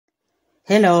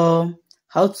Hello,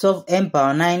 how to solve m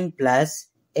power 9 plus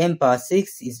m power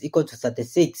 6 is equal to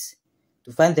 36.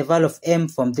 To find the value of m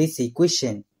from this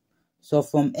equation. So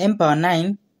from m power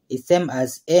 9 is same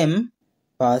as m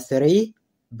power 3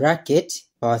 bracket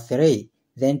power 3.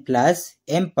 Then plus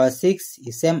m power 6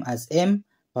 is same as m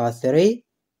power 3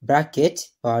 bracket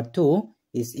power 2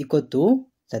 is equal to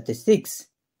 36.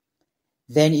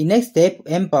 Then in next step,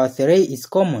 m power 3 is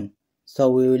common.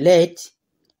 So we will let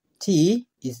t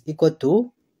is equal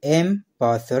to m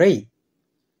power 3.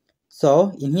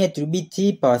 So in here it will be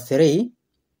t power 3,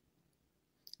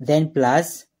 then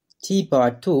plus t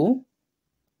power 2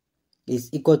 is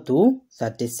equal to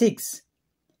 36.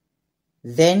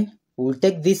 Then we'll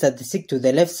take this 36 to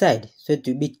the left side. So it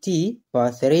will be t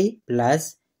power 3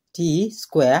 plus t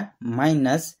square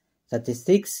minus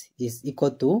 36 is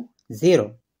equal to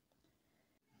 0.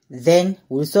 Then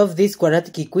we'll solve this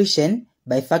quadratic equation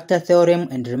by factor theorem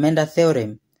and remainder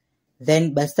theorem.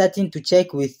 Then by starting to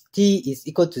check with t is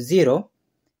equal to 0,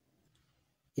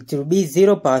 it will be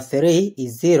 0 power 3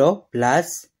 is 0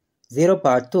 plus 0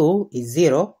 power 2 is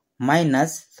 0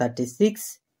 minus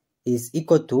 36 is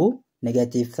equal to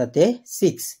negative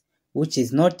 36, which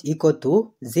is not equal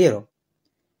to 0.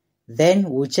 Then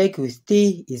we'll check with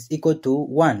t is equal to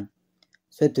 1.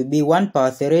 So it will be 1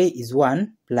 power 3 is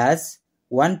 1 plus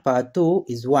 1 power 2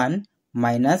 is 1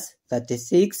 minus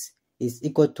 36 is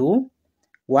equal to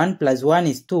 1 plus 1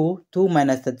 is 2, 2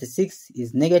 minus 36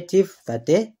 is negative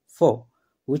 34,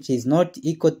 which is not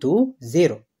equal to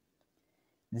 0.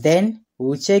 Then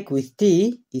we'll check with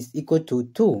t is equal to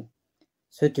 2.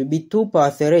 So it will be 2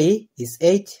 power 3 is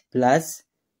 8 plus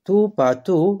 2 power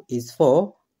 2 is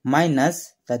 4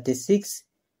 minus 36.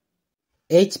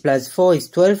 8 plus 4 is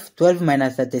 12, 12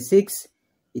 minus 36,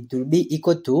 it will be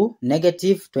equal to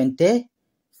negative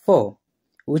 24,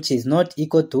 which is not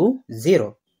equal to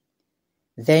 0.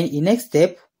 Then in next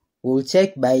step, we'll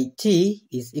check by t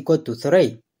is equal to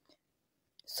 3.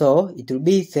 So it will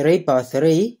be 3 power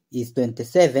 3 is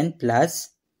 27 plus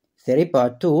 3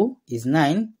 power 2 is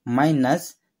 9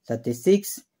 minus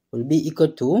 36 will be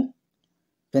equal to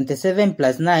 27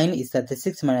 plus 9 is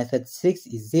 36 minus 36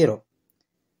 is 0.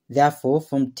 Therefore,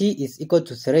 from t is equal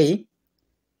to 3,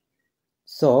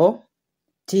 so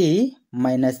t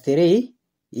minus 3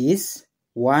 is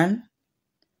 1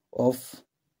 of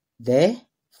the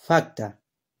factor.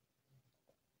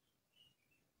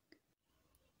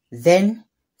 Then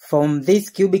from this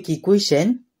cubic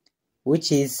equation,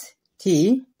 which is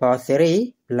t power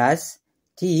 3 plus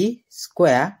t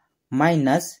square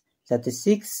minus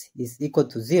 36 is equal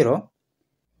to 0,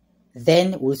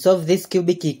 then we'll solve this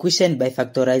cubic equation by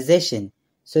factorization.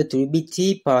 So it will be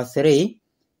t power 3,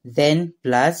 then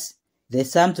plus the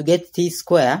sum to get t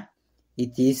square,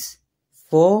 it is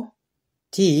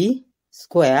 4t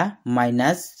square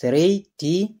minus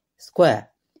 3t square,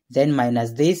 then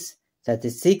minus this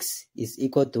 36 is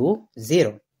equal to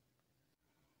 0.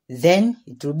 Then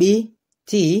it will be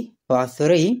t power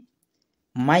 3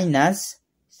 minus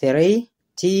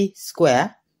 3t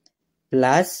square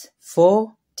plus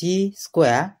 4t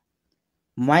square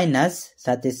minus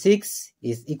 36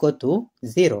 is equal to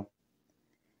 0.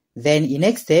 Then in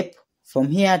next step, from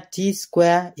here t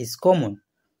square is common.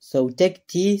 So we take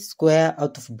t square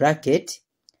out of bracket,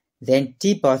 then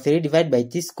t power 3 divided by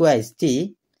t square is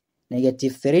t,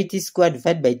 negative 3t square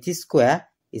divided by t square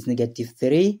is negative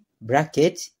 3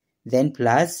 bracket, then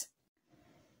plus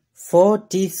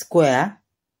 4t square,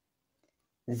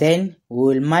 then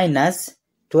we will minus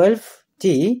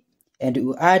 12t and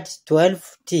we add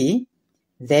 12t,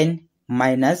 then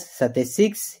minus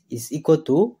 36 is equal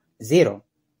to 0.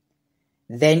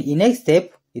 Then in next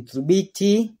step, it will be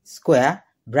t square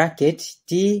bracket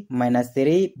t minus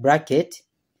 3 bracket,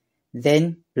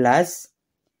 then plus,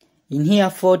 in here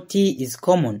 4t is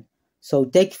common, so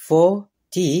take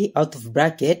 4t out of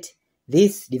bracket,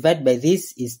 this divided by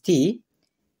this is t,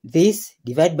 this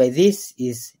divided by this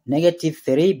is negative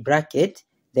 3 bracket,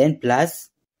 then plus,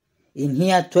 in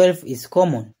here 12 is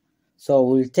common, so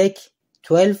we'll take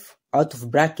 12 out of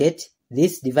bracket,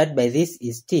 this divided by this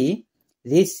is t,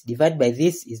 this divided by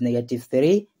this is negative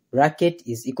 3 bracket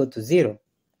is equal to 0.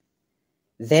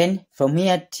 Then from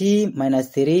here t minus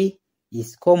 3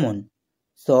 is common,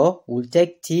 so we'll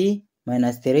take t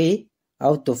minus 3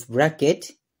 out of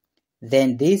bracket,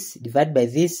 then this divided by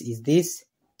this is this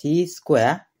t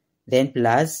square, then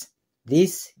plus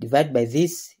this divided by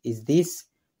this is this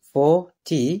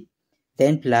 4t,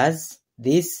 then plus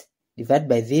this divided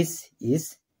by this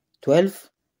is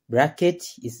 12 bracket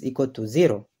is equal to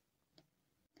 0.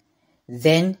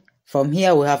 Then from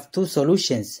here we have two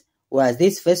solutions, whereas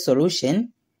this first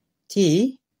solution,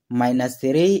 t minus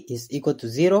 3 is equal to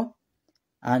 0,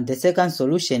 And the second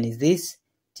solution is this: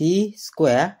 t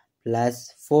square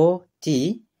plus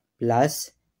 4t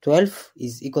plus 12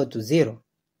 is equal to 0.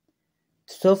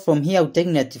 So from here, we'll take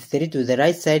negative 3 to the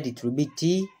right side. It will be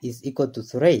t is equal to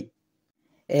 3.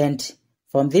 And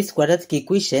from this quadratic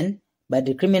equation, by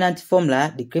discriminant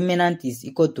formula, discriminant is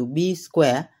equal to b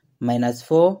square minus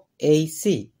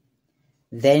 4ac.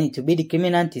 Then it will be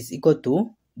discriminant is equal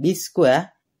to b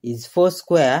square is 4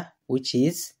 square, which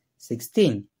is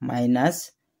 16,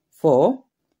 minus 4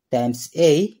 times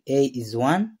a is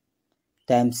 1,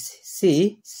 times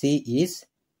c is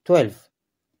 12.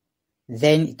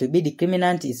 Then it will be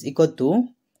discriminant is equal to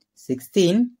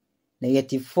 16,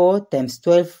 negative 4 times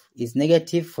 12 is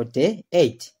negative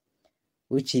 48,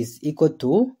 which is equal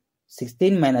to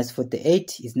 16 minus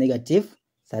 48 is negative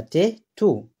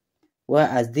 32,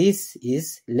 whereas this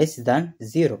is less than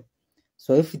 0.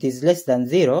 So if it is less than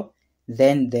 0,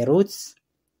 then the roots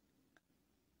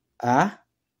are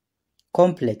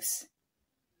complex.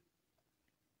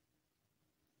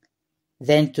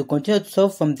 Then to continue to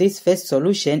solve from this first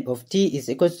solution of t is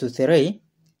equal to 3,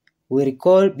 we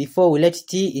recall before we let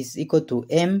t is equal to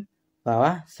m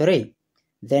power 3.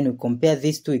 Then we compare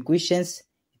these two equations.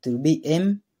 It will be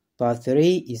m power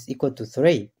 3 is equal to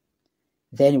 3.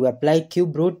 Then we apply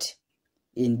cube root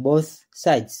in both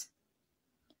sides.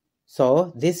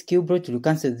 So this cube root will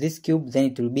cancel this cube, then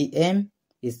it will be m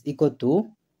is equal to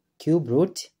cube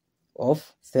root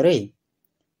of 3.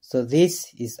 So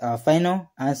this is our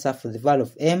final answer for the value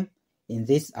of m in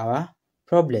this our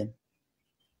problem.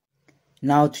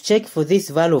 Now to check for this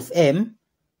value of m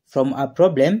from our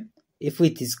problem, if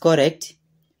it is correct,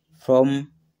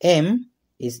 from m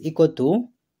is equal to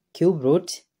cube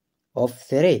root of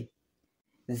 3.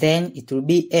 Then it will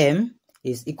be m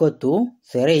is equal to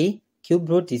 3. Cube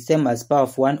root is same as power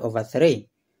of 1 over 3.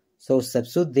 So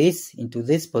substitute this into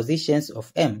these positions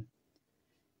of m.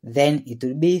 Then it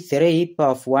will be 3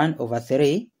 power of 1 over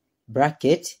 3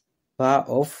 bracket power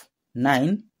of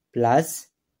 9 plus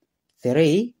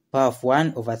 3 power of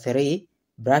 1 over 3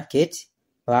 bracket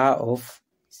power of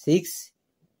 6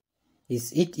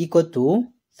 is it equal to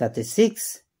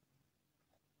 36.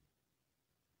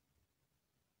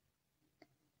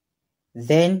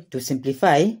 Then to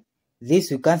simplify,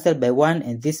 this will cancel by 1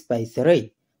 and this by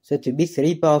 3. So it will be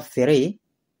 3 power of 3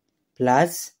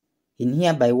 plus in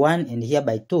here by 1 and here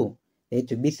by 2. It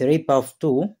will be 3 power of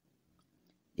 2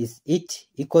 is it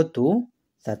equal to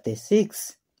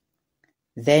 36.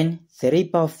 Then 3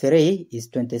 power of 3 is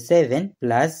 27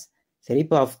 plus 3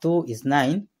 power of 2 is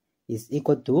 9 is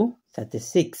equal to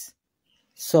 36.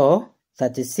 So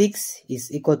 36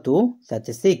 is equal to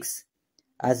 36.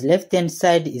 As left hand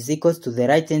side is equal to the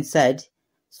right hand side,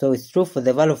 so it's true for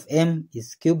the value of m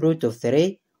is cube root of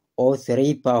 3 or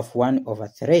 3 power of 1 over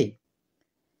 3.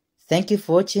 Thank you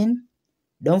for watching.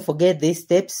 Don't forget these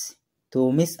steps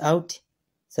to miss out.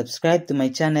 Subscribe to my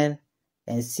channel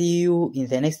and see you in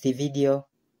the next video.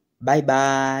 Bye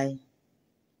bye.